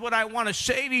this is what I want to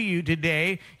say to you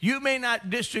today. You may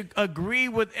not disagree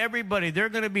with everybody. There are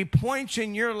going to be points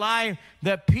in your life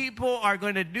that people are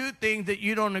going to do things that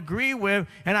you don't agree with.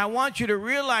 And I want you to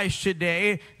realize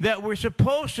today that we're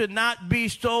supposed to not be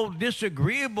so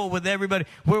disagreeable with everybody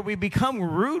where we become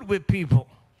rude with people.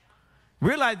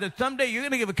 Realize that someday you're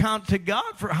going to give account to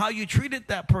God for how you treated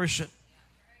that person.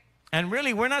 And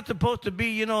really, we're not supposed to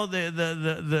be, you know,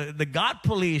 the God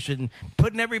police and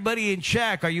putting everybody in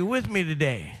check. Are you with me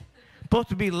today? Supposed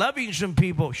to be loving some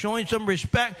people, showing some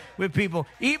respect with people,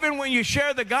 even when you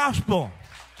share the gospel.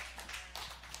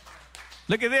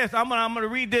 Look at this. I'm gonna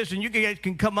read this, and you guys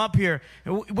can come up here.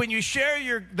 When you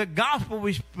share the gospel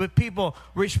with people,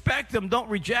 respect them, don't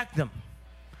reject them.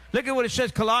 Look at what it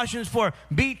says, Colossians 4.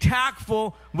 Be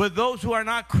tactful with those who are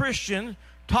not Christians.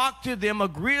 Talk to them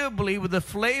agreeably with a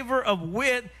flavor of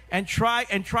wit and try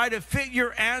to fit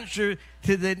your answer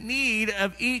to the need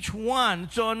of each one.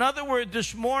 So in other words,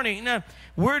 this morning,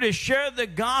 we're to share the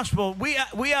gospel. We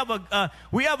have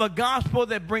a gospel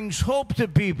that brings hope to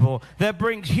people, that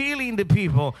brings healing to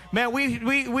people. Man,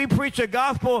 we preach a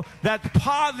gospel that's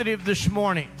positive this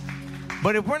morning.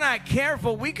 But if we're not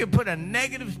careful, we could put a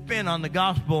negative spin on the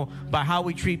gospel by how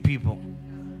we treat people.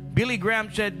 Billy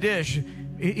Graham said this.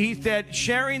 He said,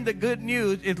 sharing the good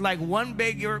news is like one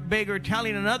beggar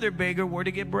telling another beggar where to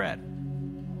get bread.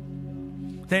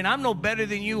 Saying, I'm no better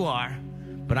than you are,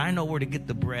 but I know where to get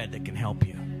the bread that can help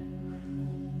you.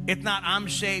 It's not I'm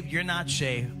saved, you're not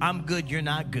saved. I'm good, you're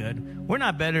not good. We're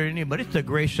not better than anybody. It's the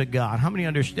grace of God. How many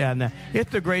understand that? It's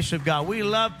the grace of God. We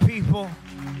love people.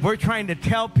 We're trying to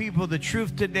tell people the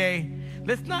truth today.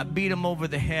 Let's not beat them over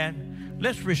the head.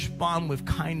 Let's respond with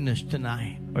kindness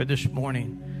tonight or this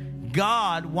morning.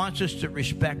 God wants us to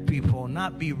respect people,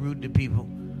 not be rude to people.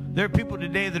 There are people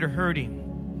today that are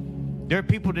hurting. There are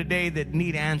people today that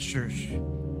need answers.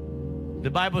 The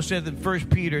Bible says in 1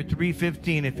 Peter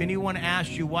 3:15, if anyone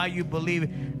asks you why you believe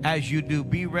as you do,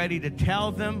 be ready to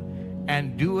tell them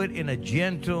and do it in a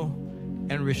gentle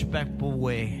and respectful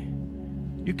way.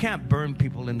 You can't burn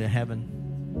people into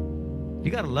heaven. You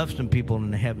got to love some people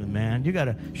into heaven, man. You got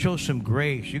to show some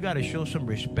grace. You got to show some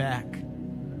respect.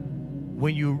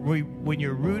 When you're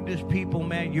rude to people,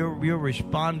 man, you're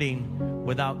responding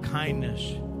without kindness.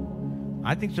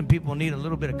 I think some people need a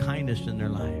little bit of kindness in their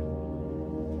life.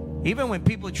 Even when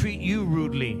people treat you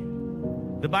rudely.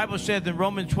 The Bible says in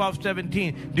Romans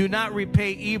 12:17, do not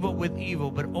repay evil with evil,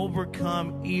 but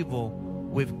overcome evil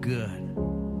with good.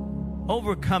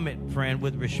 Overcome it, friend,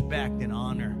 with respect and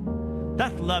honor.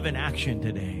 That's love in action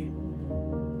today.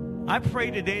 I pray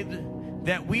today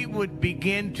that we would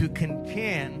begin to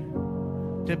contend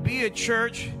to be a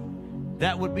church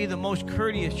that would be the most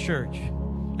courteous church,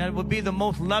 that would be the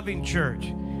most loving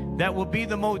church, that would be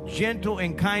the most gentle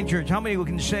and kind church. How many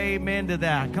can say amen to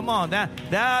that? Come on,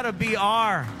 that'll be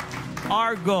our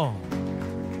goal.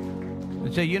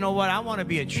 And say, you know what? I want to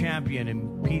be a champion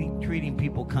in treating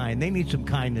people kind. They need some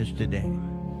kindness today.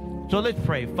 So let's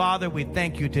pray. Father, we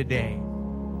thank you today.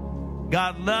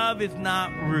 God, love is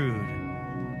not rude.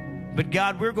 But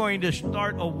God, we're going to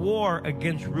start a war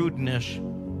against rudeness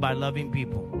by loving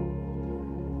people.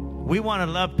 We want to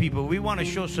love people. We want to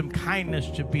show some kindness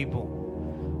to people.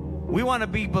 We want to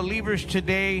be believers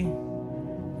today,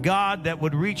 God, that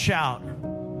would reach out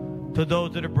to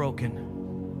those that are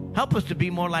broken. Help us to be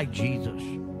more like Jesus.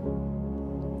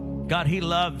 God, he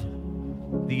loved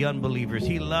the unbelievers.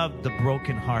 He loved the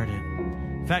brokenhearted.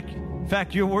 In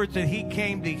fact, your word said he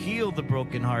came to heal the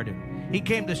brokenhearted. He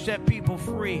came to set people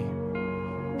free.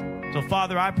 So,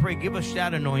 Father, I pray, give us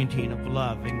that anointing of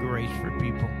love and grace for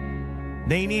people.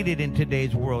 They need it in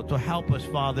today's world. So help us,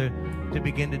 Father, to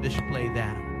begin to display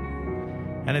that.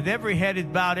 And as every head is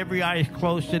bowed, every eye is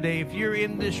closed today, if you're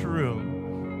in this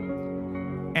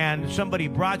room and somebody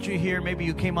brought you here, maybe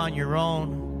you came on your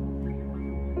own,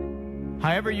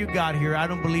 however you got here, I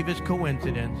don't believe it's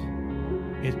coincidence.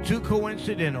 It's too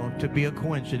coincidental to be a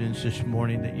coincidence this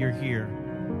morning that you're here.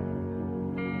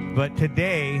 But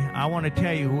today, I want to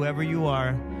tell you, whoever you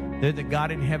are, there's a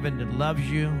God in heaven that loves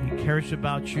you. He cares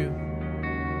about you.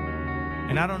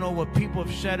 And I don't know what people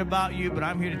have said about you, but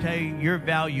I'm here to tell you, you're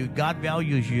valued. God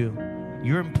values you.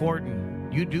 You're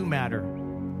important. You do matter.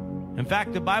 In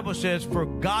fact, the Bible says, for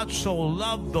God so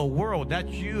loved the world,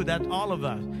 that's you, that's all of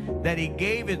us, that he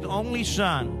gave his only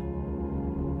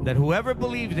son, that whoever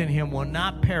believes in him will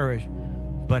not perish,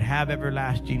 but have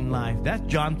everlasting life. That's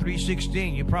John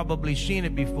 3:16. You've probably seen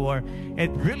it before.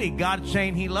 It's really God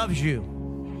saying he loves you.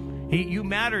 You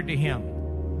matter to him.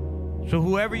 So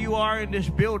whoever you are in this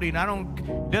building,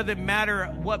 doesn't matter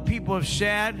what people have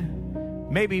said.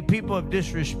 Maybe people have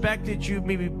disrespected you.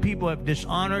 Maybe people have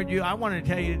dishonored you. I want to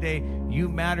tell you today, you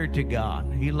matter to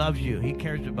God. He loves you. He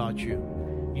cares about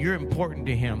you. You're important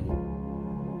to him.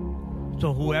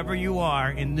 So whoever you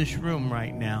are in this room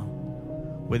right now,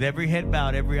 with every head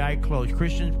bowed, every eye closed,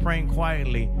 Christians praying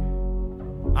quietly,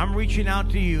 I'm reaching out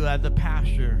to you as a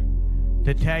pastor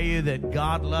to tell you that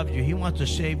God loves you. He wants to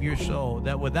save your soul.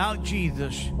 That without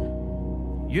Jesus,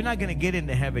 you're not going to get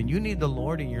into heaven. You need the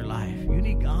Lord in your life. You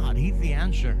need God. He's the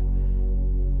answer.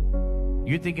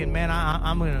 You're thinking, man,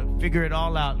 I'm going to figure it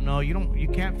all out. No, you don't. You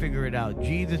can't figure it out.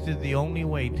 Jesus is the only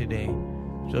way today.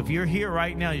 So if you're here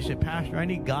right now, you say, Pastor, I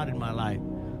need God in my life.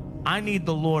 I need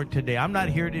the Lord today. I'm not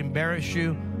here to embarrass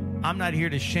you. I'm not here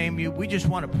to shame you. We just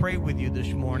want to pray with you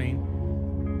this morning.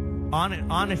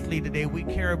 Honestly, today, we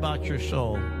care about your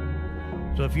soul.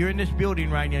 So if you're in this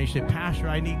building right now, you say, Pastor,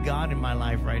 I need God in my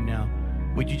life right now.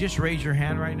 Would you just raise your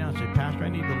hand right now and say, Pastor, I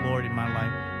need the Lord in my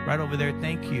life. Right over there,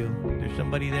 thank you. There's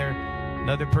somebody there,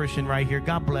 another person right here.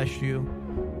 God bless you.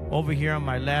 Over here on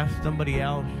my left, somebody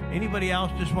else. Anybody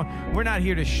else? We're not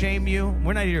here to shame you.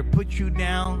 We're not here to put you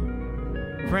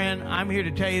down. Friend, I'm here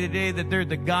to tell you today that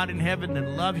there's a God in heaven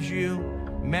that loves you.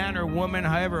 Man or woman,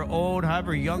 however old,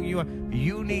 however young you are,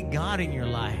 you need God in your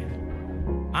life.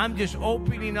 I'm just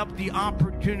opening up the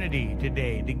opportunity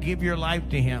today to give your life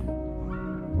to him.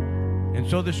 And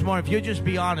so this morning, if you'll just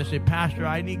be honest, say, Pastor,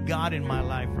 I need God in my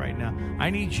life right now. I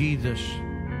need Jesus.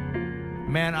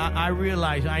 Man, I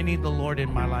realize I need the Lord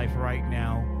in my life right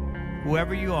now.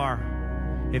 Whoever you are,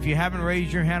 if you haven't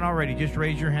raised your hand already, just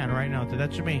raise your hand right now. Say,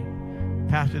 that's me.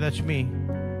 Pastor, that's me.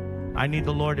 I need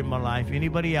the Lord in my life.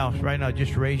 Anybody else right now,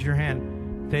 just raise your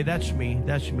hand. Say, that's me.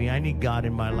 That's me. I need God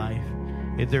in my life.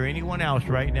 Is there anyone else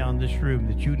right now in this room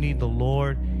that you need the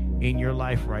Lord in your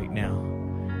life right now?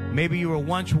 Maybe you were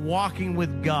once walking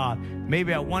with God.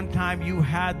 Maybe at one time you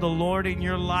had the Lord in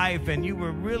your life and you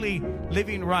were really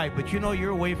living right, but you know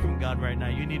you're away from God right now.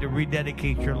 You need to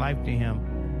rededicate your life to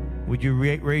him. Would you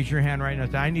raise your hand right now?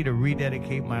 Say, I need to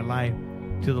rededicate my life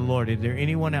to the Lord. Is there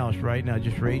anyone else right now?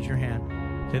 Just raise your hand.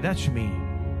 Say, that's me.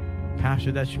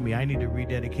 Pastor, that's me. I need to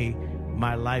rededicate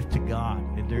my life to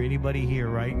God. Is there anybody here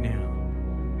right now?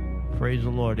 Praise the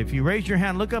Lord. If you raise your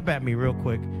hand, look up at me real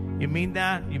quick. You mean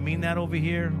that? You mean that over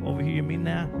here? Over here, you mean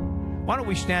that? Why don't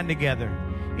we stand together?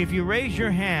 If you raise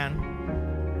your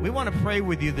hand, we want to pray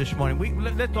with you this morning.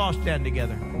 Let's all stand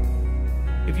together.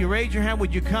 If you raise your hand,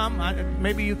 would you come?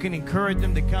 Maybe you can encourage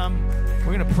them to come.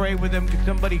 We're going to pray with them.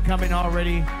 Somebody coming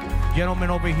already.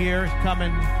 Gentleman over here is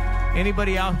coming.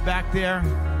 Anybody else back there?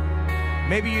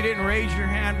 Maybe you didn't raise your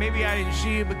hand. Maybe I didn't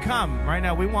see you, but come right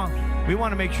now. We want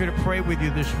to make sure to pray with you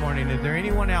this morning. Is there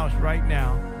anyone else right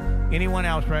now? Anyone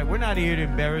else, right? We're not here to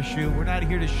embarrass you. We're not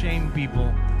here to shame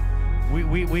people.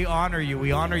 We honor you.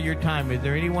 We honor your time. Is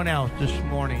there anyone else this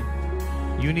morning?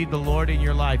 You need the Lord in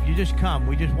your life. You just come.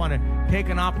 We just want to take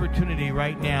an opportunity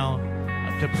right now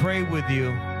to pray with you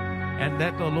and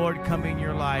let the Lord come in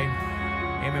your life.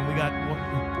 Amen.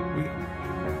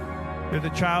 There's a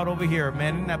child over here.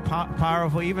 Man, isn't that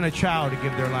powerful? Even a child to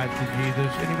give their life to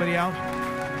Jesus. Anybody else?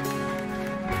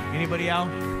 Anybody else?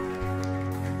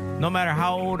 No matter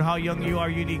how old, how young you are,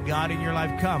 you need God in your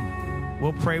life. Come.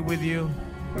 We'll pray with you.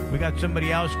 We got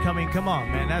somebody else coming. Come on,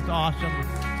 man. That's awesome.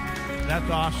 That's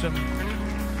awesome.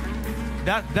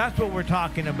 That's what we're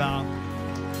talking about.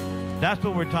 That's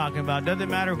what we're talking about. Doesn't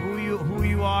matter who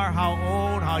you are, how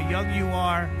old, how young you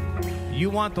are. You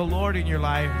want the Lord in your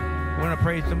life. We're going to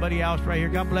praise somebody else right here.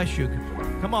 God bless you.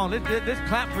 Come on, let's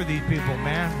clap for these people,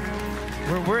 man.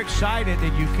 We're excited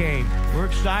that you came. We're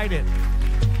excited.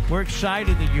 We're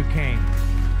excited that you came.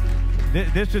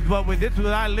 This is what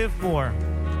I live for.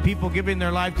 People giving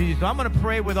their life to you. So I'm going to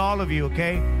pray with all of you,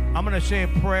 okay? I'm going to say a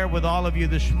prayer with all of you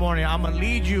this morning. I'm going to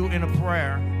lead you in a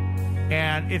prayer.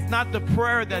 And it's not the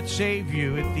prayer that saves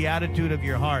you, it's the attitude of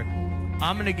your heart.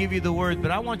 I'm going to give you the words,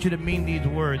 but I want you to mean these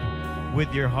words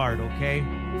with your heart, okay?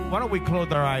 Why don't we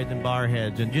close our eyes and bow our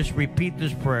heads and just repeat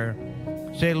this prayer.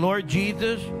 Say, Lord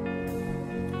Jesus,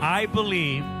 I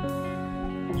believe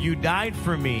you died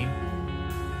for me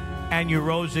and you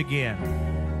rose again.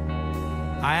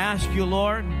 I ask you,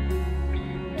 Lord,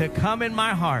 to come in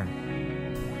my heart,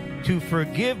 to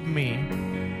forgive me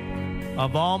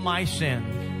of all my sins.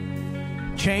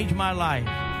 Change my life.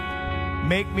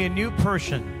 Make me a new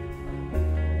person.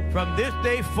 From this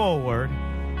day forward,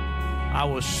 I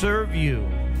will serve you.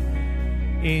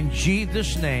 In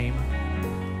Jesus' name,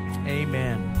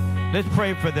 amen. Let's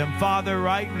pray for them. Father,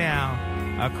 right now,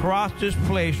 across this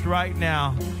place right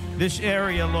now, this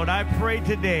area, Lord, I pray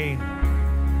today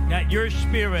that your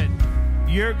Spirit,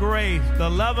 your grace, the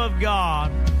love of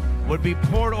God would be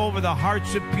poured over the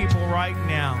hearts of people right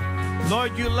now.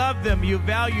 Lord, you love them, you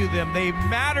value them, they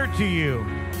matter to you,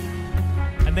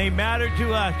 and they matter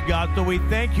to us, God. So we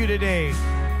thank you today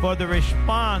for the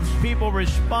response, people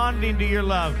responding to your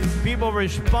love, people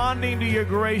responding to your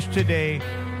grace today.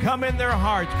 Come in their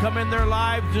hearts, come in their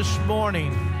lives this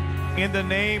morning, in the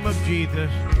name of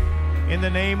Jesus. In the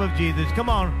name of Jesus. Come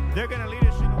on, they're going to lead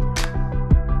us in a word.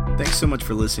 Thanks so much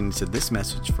for listening to this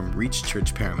message from Reach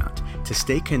Church Paramount. To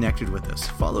stay connected with us,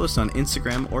 follow us on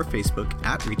Instagram or Facebook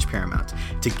at Reach Paramount.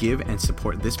 To give and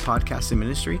support this podcast and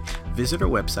ministry, visit our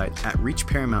website at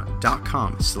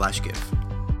reachparamount.com/give.